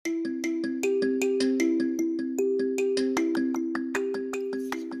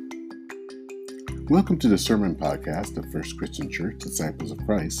Welcome to the Sermon Podcast of First Christian Church, Disciples of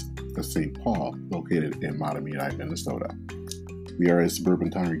Christ of St. Paul, located in Matamidi, Minnesota. We are a suburban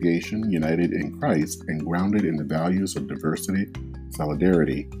congregation united in Christ and grounded in the values of diversity,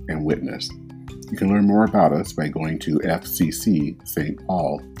 solidarity, and witness. You can learn more about us by going to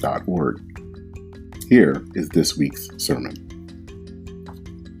fccstpaul.org. Here is this week's sermon.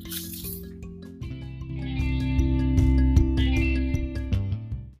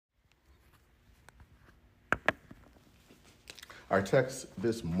 Our text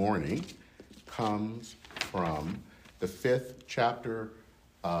this morning comes from the 5th chapter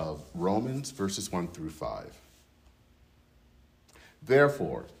of Romans, verses 1 through 5.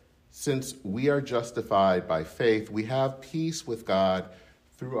 Therefore, since we are justified by faith, we have peace with God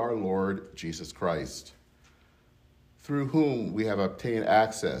through our Lord Jesus Christ, through whom we have obtained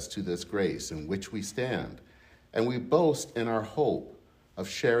access to this grace in which we stand, and we boast in our hope of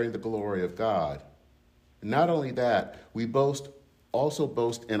sharing the glory of God. Not only that, we also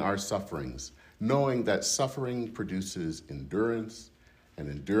boast in our sufferings, knowing that suffering produces endurance, and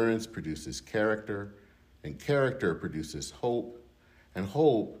endurance produces character, and character produces hope, and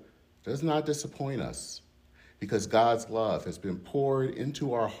hope does not disappoint us, because God's love has been poured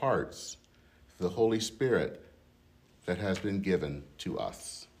into our hearts through the Holy Spirit that has been given to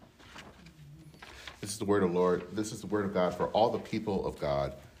us. This is the word of the Lord. This is the word of God for all the people of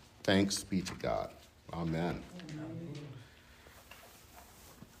God. Thanks be to God. Amen.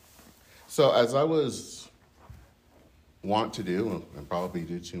 So as I want to do, and probably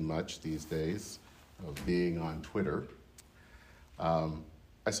do too much these days, of being on Twitter, I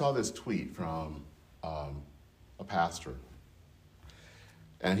saw this tweet from a pastor.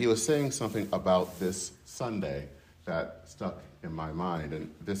 And he was saying something about this Sunday that stuck in my mind.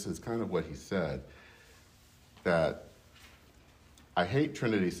 And this is kind of what he said, that I hate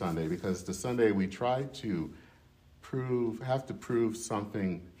Trinity Sunday because the Sunday we try to have to prove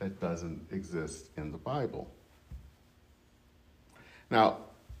something that doesn't exist in the Bible. Now,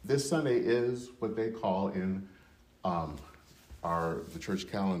 this Sunday is what they call in the church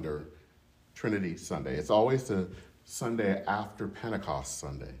calendar Trinity Sunday. It's always the Sunday after Pentecost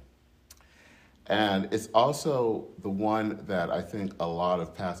Sunday. And it's also the one that I think a lot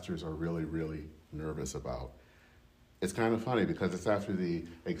of pastors are really, really nervous about. It's kind of funny because it's after the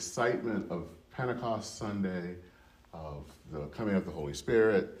excitement of Pentecost Sunday, of the coming of the Holy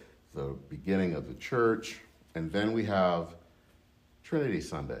Spirit, the beginning of the church, and then we have Trinity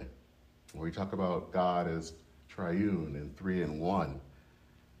Sunday, where we talk about God as triune and three in one.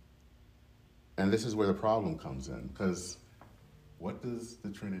 And this is where the problem comes in, because what does the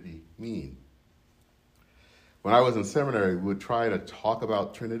Trinity mean? When I was in seminary, we would try to talk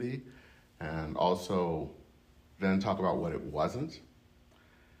about Trinity and also then talk about what it wasn't.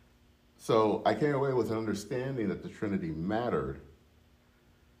 So I came away with an understanding that the Trinity mattered,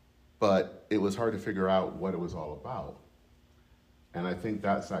 but it was hard to figure out what it was all about. And I think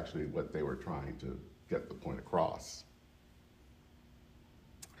that's actually what they were trying to get the point across.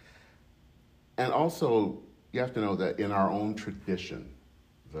 And also, you have to know that in our own tradition,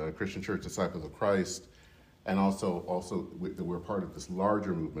 the Christian Church Disciples of Christ, and also we're part of this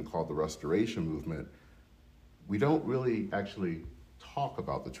larger movement called the Restoration Movement, we don't really actually talk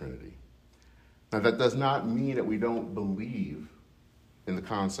about the Trinity. Now, that does not mean that we don't believe in the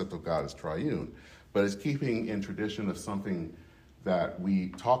concept of God as triune, but it's keeping in tradition of something that we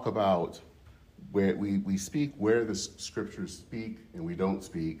talk about, where we speak where the scriptures speak, and we don't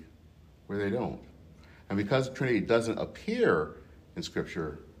speak where they don't. And because the Trinity doesn't appear in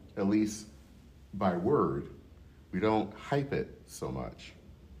Scripture, at least by word, we don't hype it so much.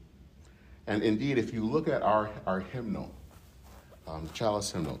 And indeed, if you look at our hymnal, the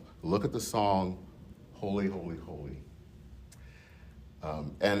Chalice Hymnal, look at the song, Holy, Holy, Holy.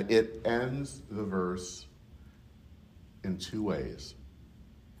 And it ends the verse in two ways.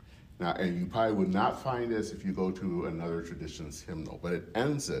 Now, and you probably would not find this if you go to another tradition's hymnal, but it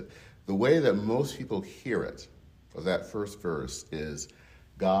ends it. The way that most people hear it, of that first verse, is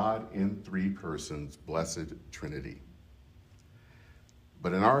God in three persons, blessed Trinity.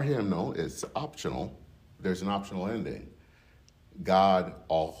 But in our hymnal, it's optional. There's an optional ending. God,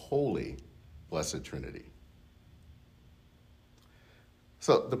 all holy, blessed Trinity.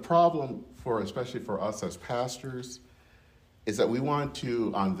 So the problem especially for us as pastors, is that we want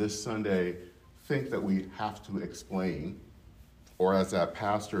to, on this Sunday, think that we have to explain, or as that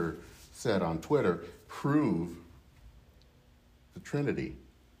pastor said on Twitter, prove the Trinity.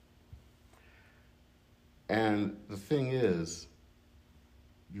 And the thing is,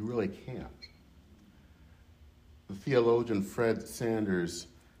 you really can't. The theologian Fred Sanders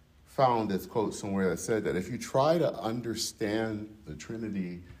found this quote somewhere that said that if you try to understand the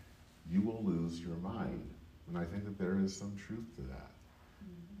Trinity, you will lose your mind. And I think that there is some truth to that.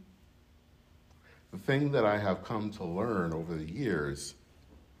 The thing that I have come to learn over the years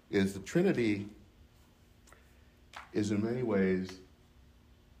is the Trinity is in many ways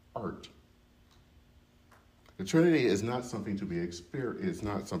art. The Trinity is not something to be is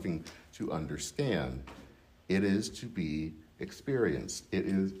not something to understand. It is to be experienced. It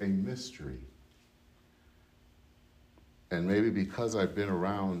is a mystery. And maybe because I've been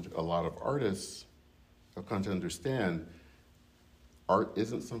around a lot of artists, I've come to understand art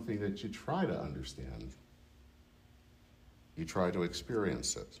isn't something that you try to understand. You try to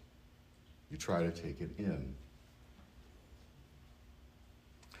experience it. You try to take it in.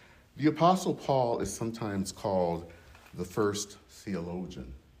 The Apostle Paul is sometimes called the first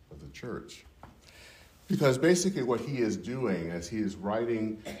theologian of the church, because basically what he is doing as he is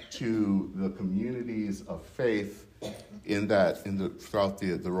writing to the communities of faith throughout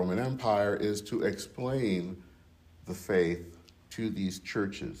the Roman Empire is to explain the faith to these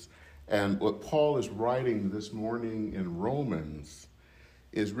churches. And what Paul is writing this morning in Romans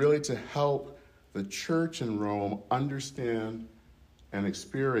is really to help the church in Rome understand and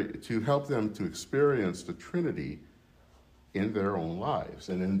experience, to help them to experience the Trinity in their own lives.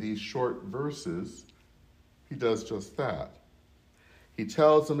 And in these short verses, he does just that. He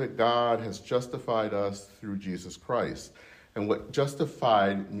tells them that God has justified us through Jesus Christ. And what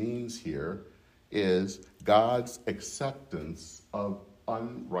justified means here is God's acceptance of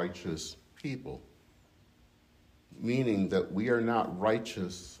unrighteous people, meaning that we are not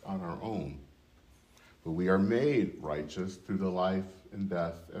righteous on our own, but we are made righteous through the life and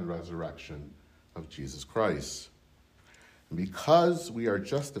death and resurrection of Jesus Christ. And because we are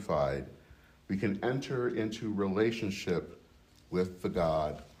justified, we can enter into relationship with the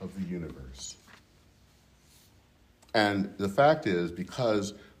God of the universe. And the fact is,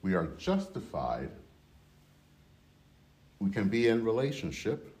 because we are justified, we can be in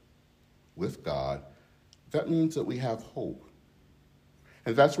relationship with God. That means that we have hope.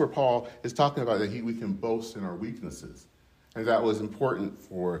 And that's where Paul is talking about that we can boast in our weaknesses. And that was important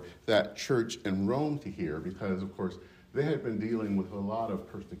for that church in Rome to hear because, of course, they had been dealing with a lot of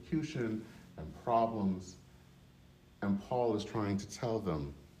persecution and problems. And Paul is trying to tell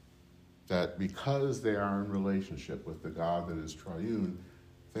them that because they are in relationship with the God that is triune,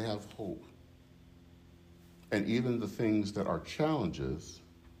 they have hope. And even the things that are challenges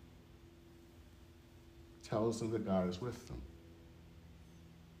tells them that God is with them.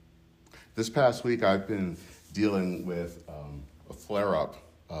 This past week, I've been dealing with a flare-up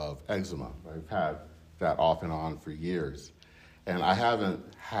of eczema. I've had that off and on for years. And I haven't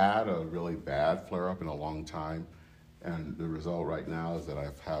had a really bad flare-up in a long time. And the result right now is that I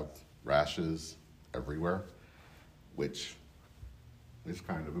have rashes everywhere, which is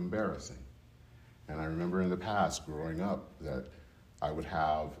kind of embarrassing. And I remember in the past, growing up, that I would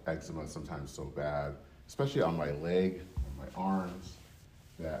have eczema sometimes so bad, especially on my leg, on my arms,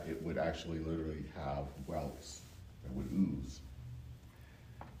 that it would actually literally have welts that would ooze.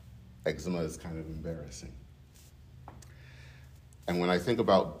 Eczema is kind of embarrassing. And when I think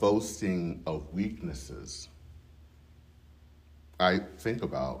about boasting of weaknesses, I think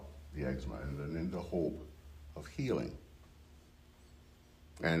about the eczema and then the hope of healing.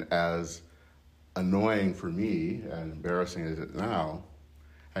 And as annoying for me and embarrassing as it now,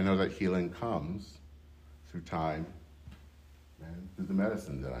 I know that healing comes through time and through the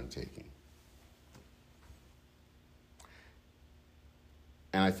medicine that I'm taking.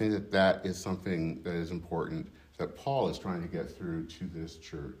 And I think that that is something that is important that Paul is trying to get through to this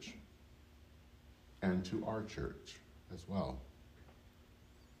church and to our church as well.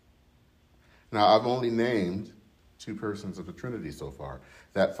 Now, I've only named two persons of the Trinity so far.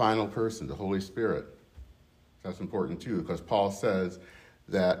 That final person, the Holy Spirit, that's important too, because Paul says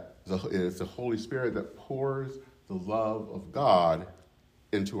that it is the Holy Spirit that pours the love of God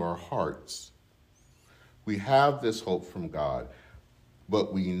into our hearts. We have this hope from God,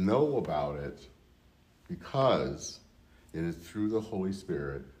 but we know about it because it is through the Holy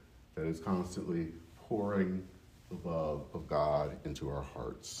Spirit that is constantly pouring the love of God into our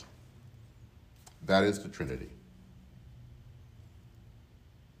hearts. That is the Trinity.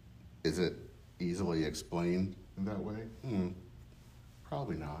 Is it easily explained in that way?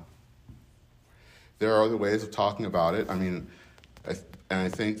 Probably not. There are other ways of talking about it. I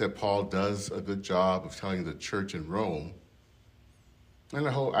think that Paul does a good job of telling the church in Rome, and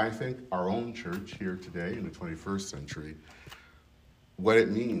I think our own church here today in the 21st century, what it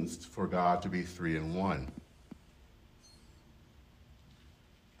means for God to be three in one.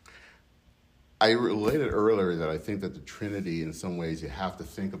 I related earlier that I think that the Trinity, in some ways, you have to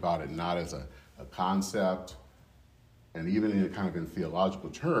think about it not as a concept, and even in kind of in theological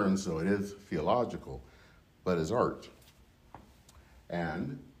terms, so it is theological, but as art.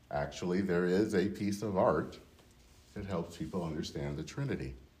 And actually, there is a piece of art that helps people understand the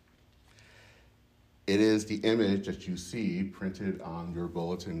Trinity. It is the image that you see printed on your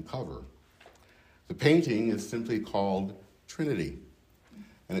bulletin cover. The painting is simply called Trinity,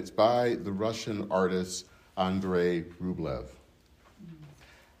 and it's by the Russian artist Andrei Rublev.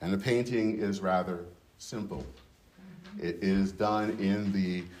 And the painting is rather simple. It is done in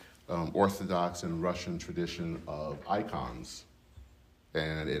the Orthodox and Russian tradition of icons,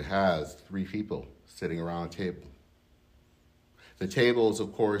 and it has 3 people sitting around a table. The tables,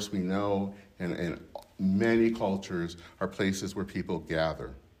 of course, we know, in many cultures, are places where people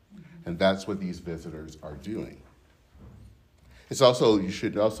gather. And that's what these visitors are doing. It's also, you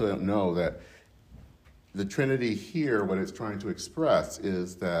should also know that the Trinity here, what it's trying to express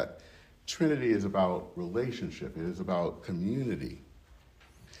is that Trinity is about relationship. It is about community.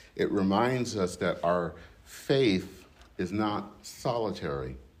 It reminds us that our faith is not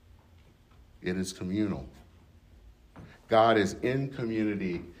solitary. It is communal. God is in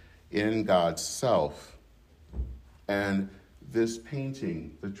community in God's self. And this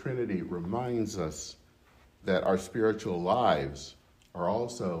painting, the Trinity, reminds us that our spiritual lives are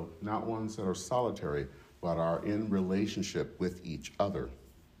also not ones that are solitary, but are in relationship with each other.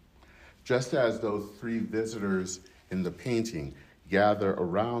 Just as those 3 visitors in the painting gather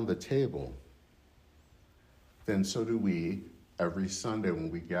around the table, then so do we every Sunday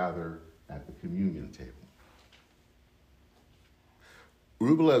when we gather at the communion table.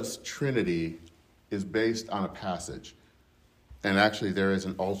 Rublev's Trinity is based on a passage. And actually, there is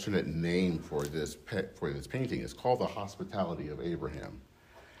an alternate name for this painting. It's called The Hospitality of Abraham,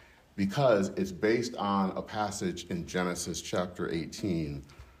 because it's based on a passage in Genesis chapter 18,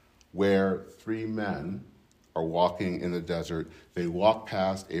 where 3 men are walking in the desert. They walk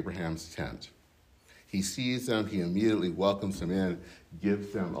past Abraham's tent. He sees them. He immediately welcomes them in,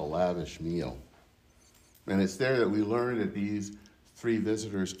 gives them a lavish meal. And it's there that we learn that these 3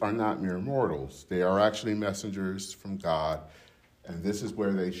 visitors are not mere mortals. They are actually messengers from God. And this is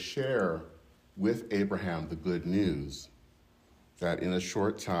where they share with Abraham the good news that in a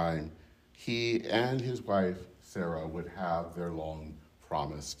short time, he and his wife, Sarah, would have their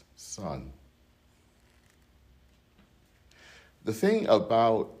long-promised son. The thing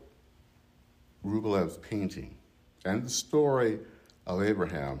about Rublev's painting and the story of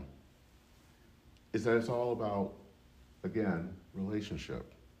Abraham is that it's all about, again,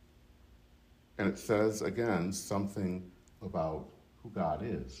 relationship. And it says, again, something about who God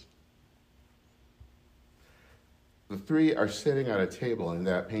is. The 3 are sitting at a table in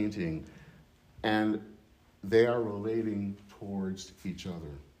that painting, and they are relating towards each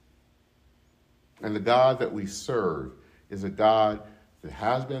other. And the God that we serve is a God that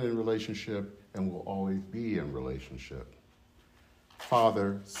has been in relationship and will always be in relationship.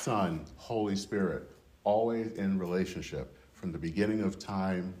 Father, Son, Holy Spirit, always in relationship from the beginning of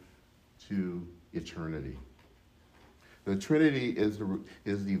time to eternity. The Trinity is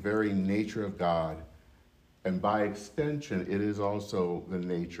the very nature of God, and by extension, it is also the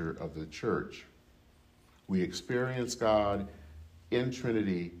nature of the church. We experience God in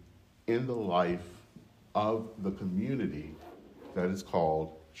Trinity in the life of the community that is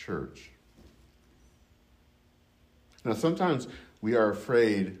called church. Now, sometimes we are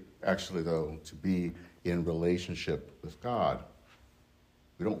afraid, actually, though, to be in relationship with God.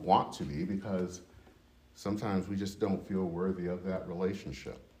 We don't want to be because sometimes we just don't feel worthy of that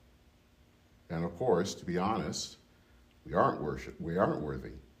relationship. And of course, to be honest, we aren't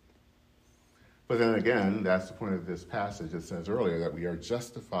worthy. But then again, that's the point of this passage. It says earlier that we are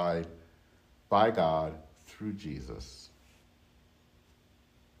justified by God through Jesus.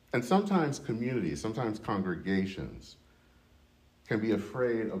 And sometimes communities, sometimes congregations can be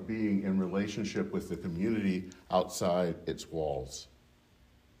afraid of being in relationship with the community outside its walls.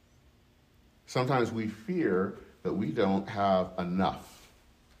 Sometimes we fear that we don't have enough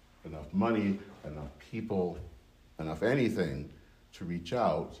money, enough people, enough anything to reach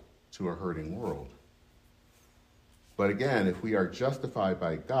out to a hurting world. But again, if we are justified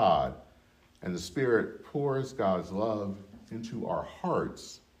by God and the Spirit pours God's love into our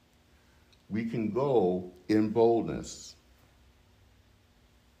hearts, we can go in boldness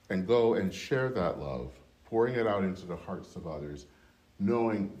and go and share that love, pouring it out into the hearts of others,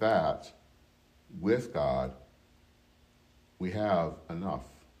 knowing that with God, we have enough.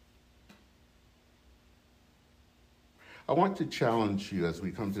 I want to challenge you as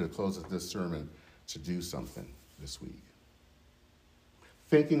we come to the close of this sermon to do something this week.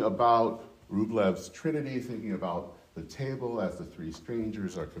 Thinking about Rublev's Trinity, thinking about the table as the three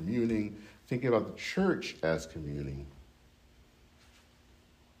strangers are communing, thinking about the church as communing,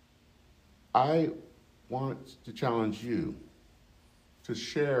 I want to challenge you to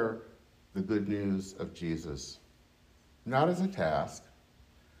share the good news of Jesus, not as a task,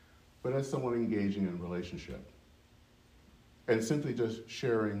 but as someone engaging in relationship. And simply just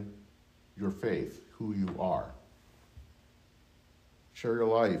sharing your faith, who you are. Share your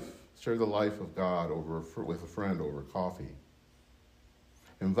life. Share the life of God with a friend over coffee.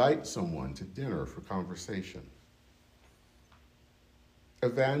 Invite someone to dinner for conversation.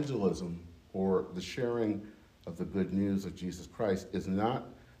 Evangelism, or the sharing of the good news of Jesus Christ, is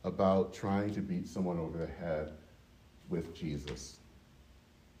not about trying to beat someone over the head with Jesus.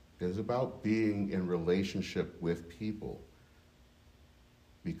 It is about being in relationship with people.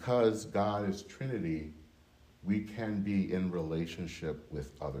 Because God is Trinity, we can be in relationship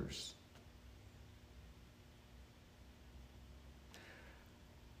with others.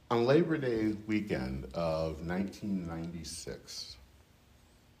 On Labor Day weekend of 1996,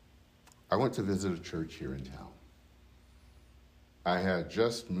 I went to visit a church here in town. I had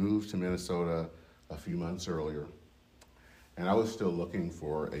just moved to Minnesota a few months earlier, and I was still looking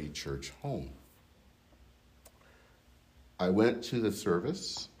for a church home. I went to the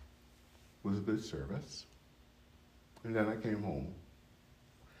service. It was a good service. And then I came home.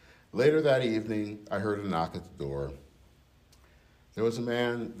 Later that evening, I heard a knock at the door. There was a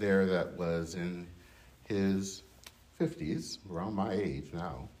man there that was in his 50s, around my age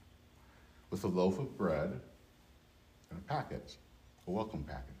now, with a loaf of bread and a packet, a welcome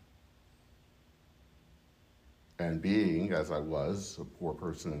packet. And being, as I was, a poor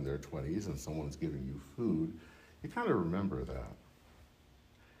person in their 20s and someone's giving you food, you kind of remember that.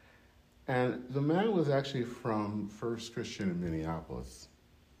 And the man was actually from First Christian in Minneapolis.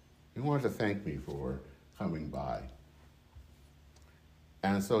 He wanted to thank me for coming by.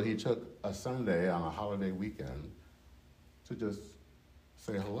 And so he took a Sunday on a holiday weekend to just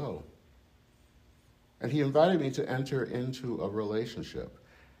say hello. And he invited me to enter into a relationship.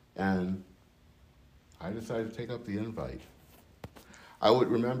 And I decided to take up the invite. I would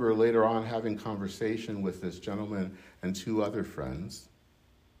remember later on having conversation with this gentleman and two other friends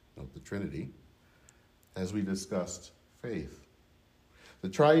of the Trinity as we discussed faith. The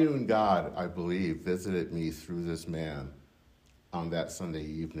triune God, I believe, visited me through this man on that Sunday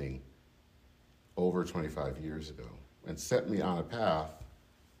evening over 25 years ago and set me on a path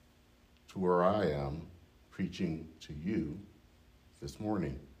to where I am preaching to you this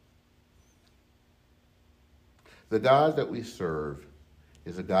morning. The God that we serve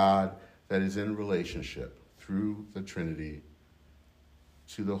is a God that is in relationship through the Trinity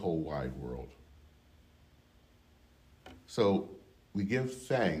to the whole wide world. So we give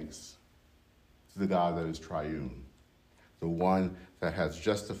thanks to the God that is triune, the one that has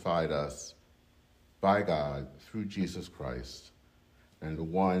justified us by God through Jesus Christ, and the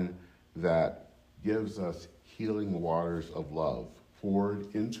one that gives us healing waters of love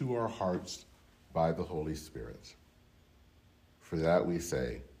poured into our hearts by the Holy Spirit. For that we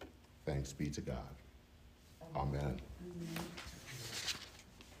say, thanks be to God. Amen.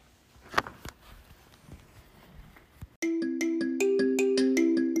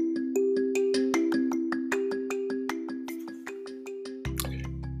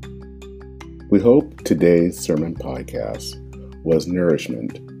 We hope today's sermon podcast was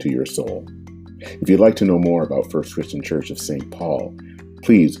nourishment to your soul. If you'd like to know more about First Christian Church of St. Paul,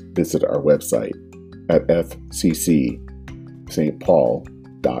 please visit our website at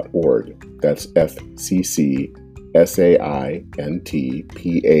fccstpaul.org. That's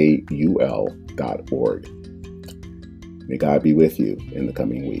fccsaintpaul.org. May God be with you in the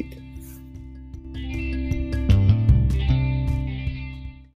coming week.